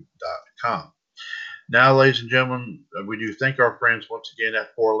TalkShoe.com. Now, ladies and gentlemen, we do thank our friends once again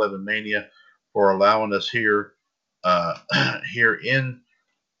at 411 Mania for allowing us here in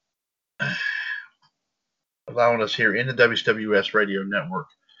the WCWUS Radio Network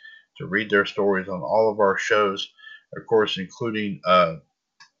to read their stories on all of our shows, of course, including of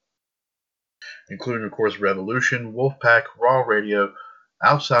course, Revolution, Wolfpack, Raw Radio,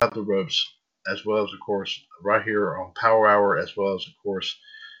 Outside the Ropes, as well as, of course, right here on Power Hour, as well as, of course,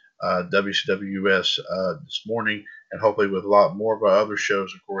 WCWUS This Morning, and hopefully with a lot more of our other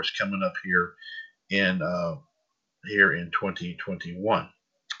shows, of course, coming up here in 2021.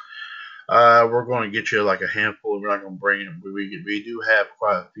 We're going to get you like a handful. We're not going to bring them. We do have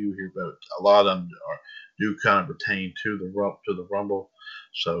quite a few here, but a lot of them do kind of pertain to the Rumble.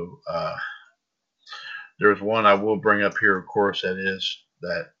 So there's one I will bring up here, of course,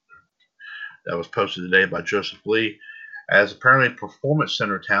 that that was posted today by Joseph Lee, as apparently Performance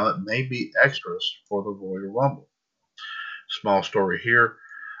Center talent may be extras for the Royal Rumble. Small story here.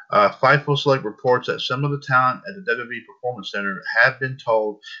 Fightful Select reports that some of the talent at the WWE Performance Center have been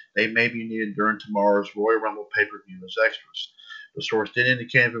told they may be needed during tomorrow's Royal Rumble pay-per-view as extras. The source did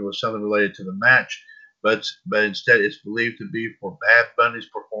indicate if it was something related to the match, but instead it's believed to be for Bad Bunny's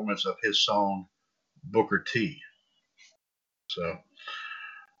performance of his song Booker T. So,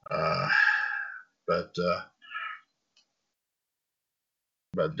 but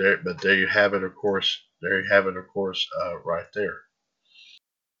there you have it, of course. There you have it, of course, right there.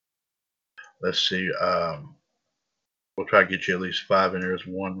 Let's see. We'll try to get you at least 5 in. There's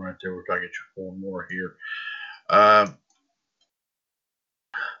 1 right there. We'll try to get you 4 more here.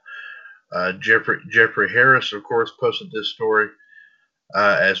 Jeffrey Harris, of course, posted this story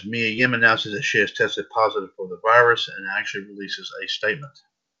as Mia Yim announces that she has tested positive for the virus and actually releases a statement.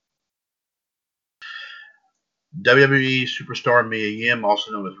 WWE superstar Mia Yim,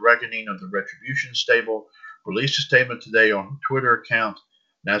 also known as Reckoning of the Retribution stable, released a statement today on her Twitter account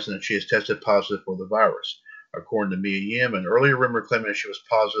announcing that she has tested positive for the virus. According to Mia Yim, an earlier rumor claiming that she was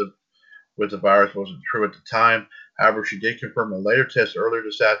positive with the virus wasn't true at the time. However, she did confirm a later test earlier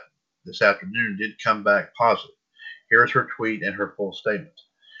this afternoon did come back positive. Here's her tweet and her full statement.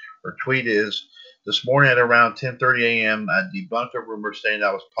 Her tweet is, "This morning at around 10:30 a.m., I debunked a rumor saying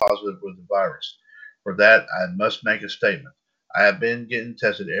I was positive with the virus. For that, I must make a statement. I have been getting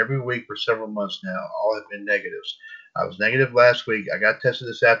tested every week for several months now. All have been negatives. I was negative last week. I got tested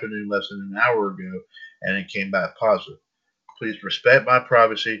this afternoon less than an hour ago, and it came back positive. Please respect my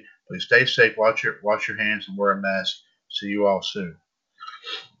privacy. Please stay safe. Wash your hands and wear a mask. See you all soon."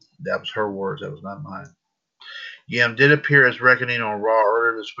 That was her words. That was not mine. Yim did appear as Reckoning on Raw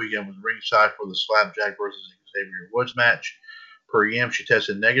earlier this weekend with ringside for the Slapjack versus Xavier Woods match. Per Yim, she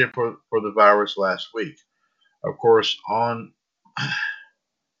tested negative for the virus last week. Of course, on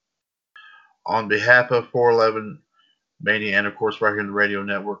behalf of 411 Mania and, of course, right here in the radio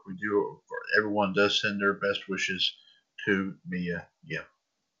network, everyone does send their best wishes to Mia Yim.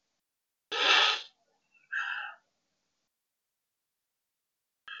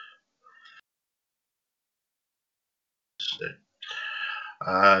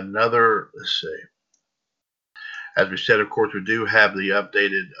 Let's see. As we said, of course, we do have the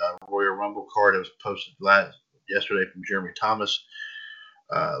updated Royal Rumble card that was posted yesterday from Jeremy Thomas.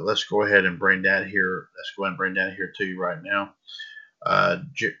 Let's go ahead and bring that here. Let's go ahead and bring that here to you right now.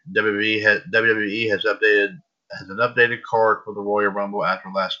 WWE has an updated card for the Royal Rumble after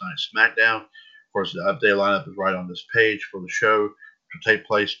last night's SmackDown. Of course, the updated lineup is right on this page for the show, which will take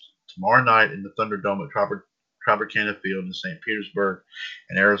place tomorrow night in the Thunderdome at Tropicana Field in St. Petersburg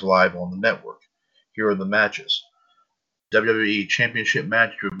and airs live on the network. Here are the matches. WWE Championship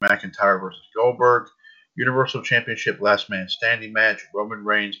match, Drew McIntyre versus Goldberg. Universal Championship Last Man Standing match, Roman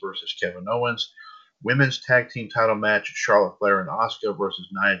Reigns versus Kevin Owens. Women's Tag Team title match, Charlotte Flair and Asuka versus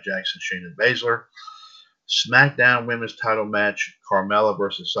Nia Jax and Shayna Baszler. SmackDown Women's title match, Carmella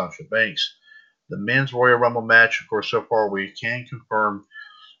versus Sasha Banks. The Men's Royal Rumble match, of course, so far we can confirm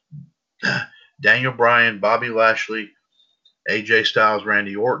Daniel Bryan, Bobby Lashley, AJ Styles,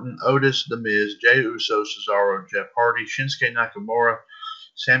 Randy Orton, Otis, The Miz, Jey Uso, Cesaro, Jeff Hardy, Shinsuke Nakamura,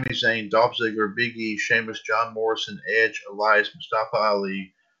 Sami Zayn, Dolph Ziggler, Big E, Sheamus, John Morrison, Edge, Elias, Mustafa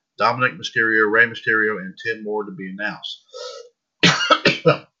Ali, Dominic Mysterio, Rey Mysterio, and 10 more to be announced.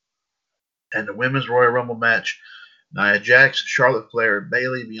 And the Women's Royal Rumble match, Nia Jax, Charlotte Flair,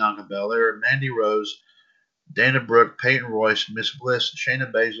 Bayley, Bianca Belair, Mandy Rose, Dana Brooke, Peyton Royce, Miss Bliss,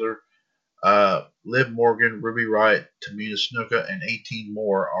 Shayna Baszler, Liv Morgan, Ruby Riott, Tamina Snuka, and 18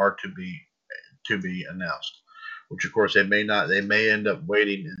 more are to be announced. Which, of course, they may end up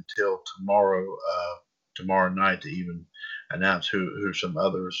waiting until tomorrow night to even announce who some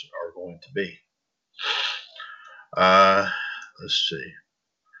others are going to be. Let's see.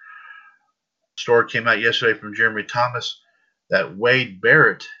 Story came out yesterday from Jeremy Thomas that Wade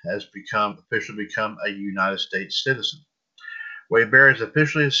Barrett has officially become a United States citizen. Wade Barrett is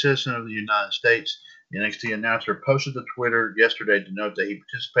officially a citizen of the United States. The NXT announcer posted to Twitter yesterday to note that he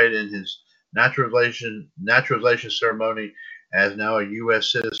participated in his naturalization ceremony as now a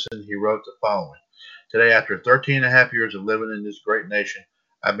U.S. citizen. He wrote the following: "Today, after 13 and a half years of living in this great nation,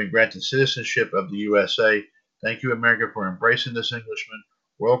 I've been granted citizenship of the USA. Thank you, America, for embracing this Englishman.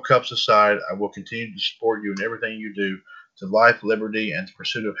 World Cups aside, I will continue to support you in everything you do to life, liberty, and the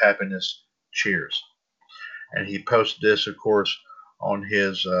pursuit of happiness. Cheers." And he posted this, of course, on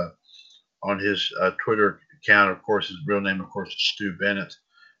his Twitter account. Of course, his real name, of course, is Stu Bennett.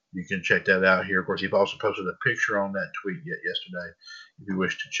 You can check that out here. Of course, he also posted a picture on that tweet yesterday if you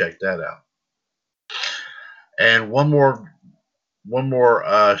wish to check that out. And one more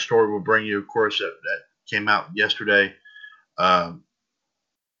story we'll bring you, of course, that came out yesterday. Um,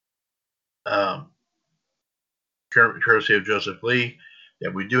 um, Courtesy of Joseph Lee,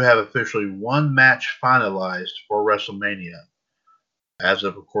 that we do have officially one match finalized for WrestleMania as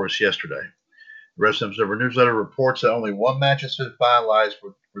of course, yesterday. The Wrestling Observer Newsletter reports that only one match has been finalized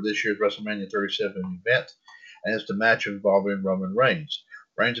for this year's WrestleMania 37 event, and it's the match involving Roman Reigns.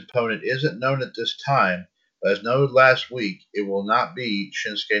 Reigns' opponent isn't known at this time, but as noted last week, it will not be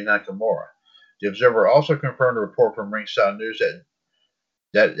Shinsuke Nakamura. The Observer also confirmed a report from Ringside News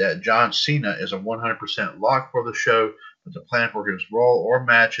that John Cena is a 100% lock for the show, but the plan for his role or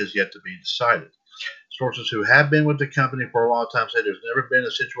match has yet to be decided. Sources who have been with the company for a long time say there's never been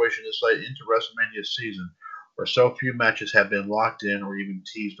a situation this late into WrestleMania season where so few matches have been locked in or even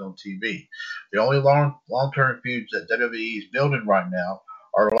teased on TV. The only long-term feuds that WWE is building right now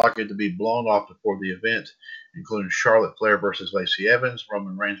are likely to be blown off before the event, including Charlotte Flair versus Lacey Evans,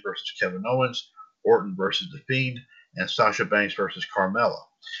 Roman Reigns versus Kevin Owens, Orton versus The Fiend, and Sasha Banks versus Carmella.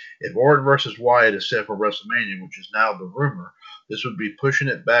 If Orton versus Wyatt is set for WrestleMania, which is now the rumor, this would be pushing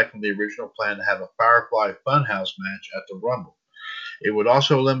it back from the original plan to have a Firefly Funhouse match at the Rumble. It would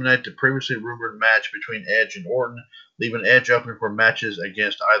also eliminate the previously rumored match between Edge and Orton, leaving Edge open for matches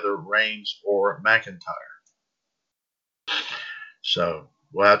against either Reigns or McIntyre. So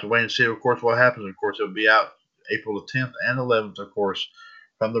we'll have to wait and see, of course, what happens. Of course, it'll be out April the 10th and 11th, of course,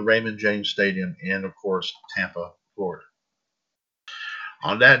 from the Raymond James Stadium in, of course, Tampa, Florida.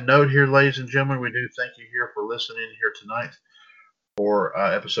 On that note here, ladies and gentlemen, we do thank you here for listening here tonight for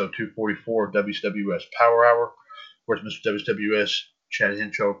episode 244 of WCWUS Power Hour. Of course, Mr. WCWUS Chad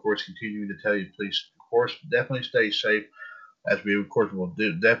Henshaw, of course, continuing to tell you, please, of course, definitely stay safe, as we, of course, will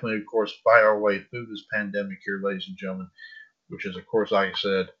definitely, of course, fight our way through this pandemic here, ladies and gentlemen, which is, of course, like I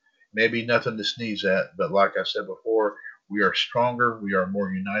said, maybe nothing to sneeze at, but like I said before, we are stronger, we are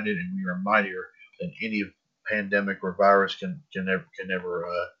more united, and we are mightier than any pandemic or virus can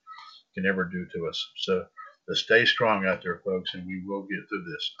ever do to us. So stay strong out there, folks, and we will get through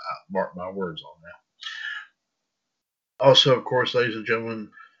this. Mark my words on that. Also, of course, ladies and gentlemen,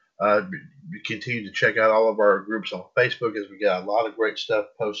 continue to check out all of our groups on Facebook, as we got a lot of great stuff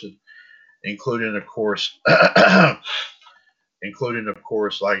posted, including, of course,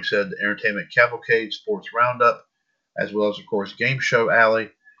 like I said, the Entertainment Cavalcade, Sports Roundup, as well as, of course, Game Show Alley,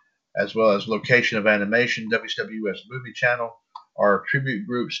 as well as Location of Animation, WCWUS Movie Channel, our tribute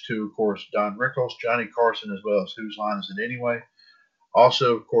groups to, of course, Don Rickles, Johnny Carson, as well as Whose Line Is It Anyway?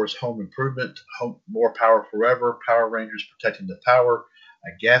 Also, of course, Home Improvement, More Power Forever, Power Rangers Protecting the Power,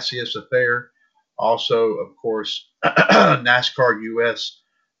 A Gaseous Affair. Also, of course, NASCAR US,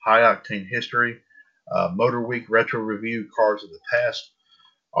 High Octane History, Motor Week Retro Review, Cars of the Past.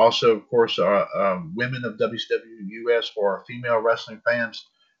 Also, of course, Women of WCWUS for our female wrestling fans.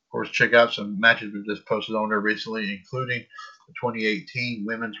 Of course, check out some matches we've just posted on there recently, including the 2018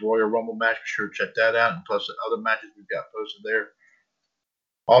 Women's Royal Rumble match. Be sure to check that out, and plus the other matches we've got posted there.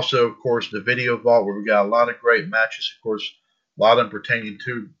 Also, of course, the Video Vault, where we got a lot of great matches, of course, a lot of them pertaining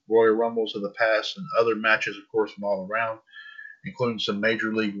to Royal Rumbles of the past and other matches, of course, from all around, including some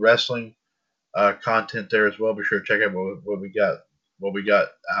Major League Wrestling content there as well. Be sure to check out what we got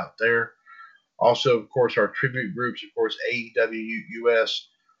out there. Also, of course, our tribute groups, of course, AEW US,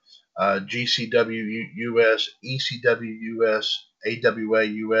 GCW US, ECW US, AWA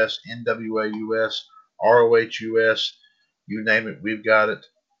US, NWA US, ROH US, you name it, we've got it.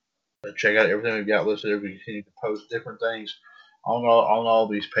 Check out everything we've got listed. We continue to post different things on all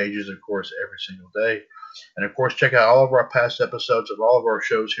these pages, of course, every single day. And, of course, check out all of our past episodes of all of our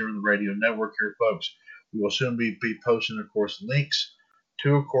shows here on the radio network here, folks. We will soon be posting, of course, links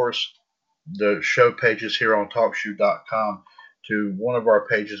to, of course, the show pages here on TalkShoe.com, to one of our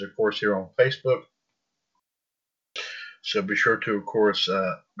pages, of course, here on Facebook. So be sure to, of course,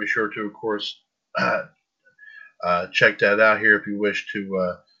 check that out here if you wish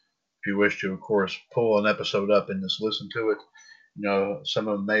to, of course, pull an episode up and just listen to it. You know, some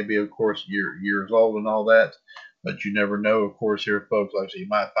of them may be, of course, years old and all that, but you never know, of course, here, folks. Like I said, you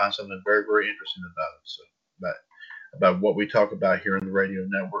might find something very, very interesting about it. So about what we talk about here on the radio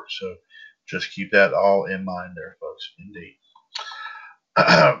network. So just keep that all in mind there, folks. Indeed.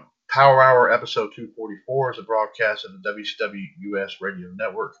 Power Hour episode 244 is a broadcast of the WCWUS radio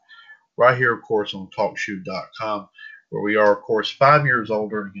network, right here, of course, on TalkShoe.com, where we are, of course, 5 years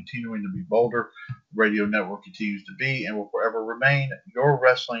older and continuing to be bolder. The radio network continues to be and will forever remain your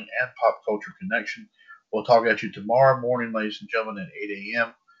wrestling and pop culture connection. We'll talk at you tomorrow morning, ladies and gentlemen, at 8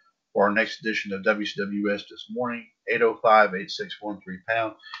 a.m. for our next edition of WCWUS This Morning,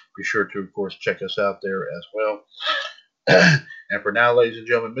 805-8613-pound. Be sure to, of course, check us out there as well. And for now, ladies and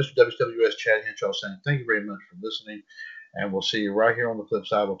gentlemen, Mr. WCWUS Chad Henshaw saying thank you very much for listening. And we'll see you right here on the flip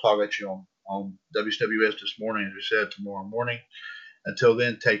side. We'll talk at you on WCWUS This Morning, as we said, tomorrow morning. Until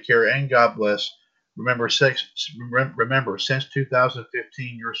then, take care and God bless. Remember, since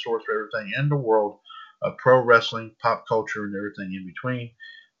 2015, your source for everything in the world of pro wrestling, pop culture, and everything in between.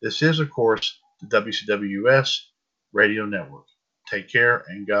 This is, of course, the WCWUS Radio Network. Take care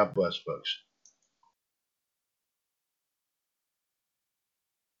and God bless, folks.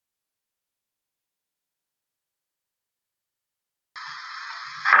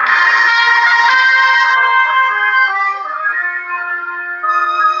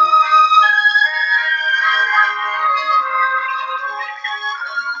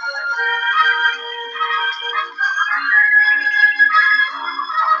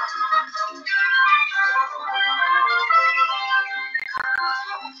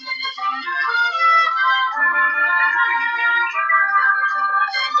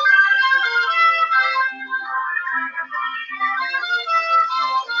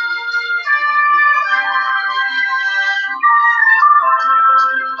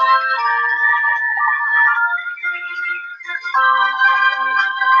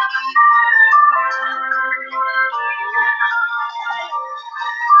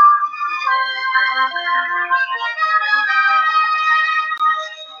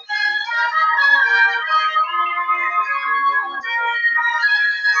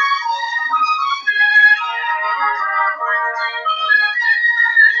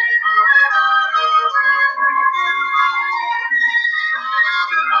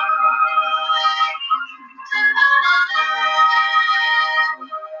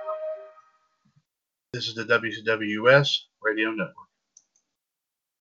 This is the WCWUS Radio Network.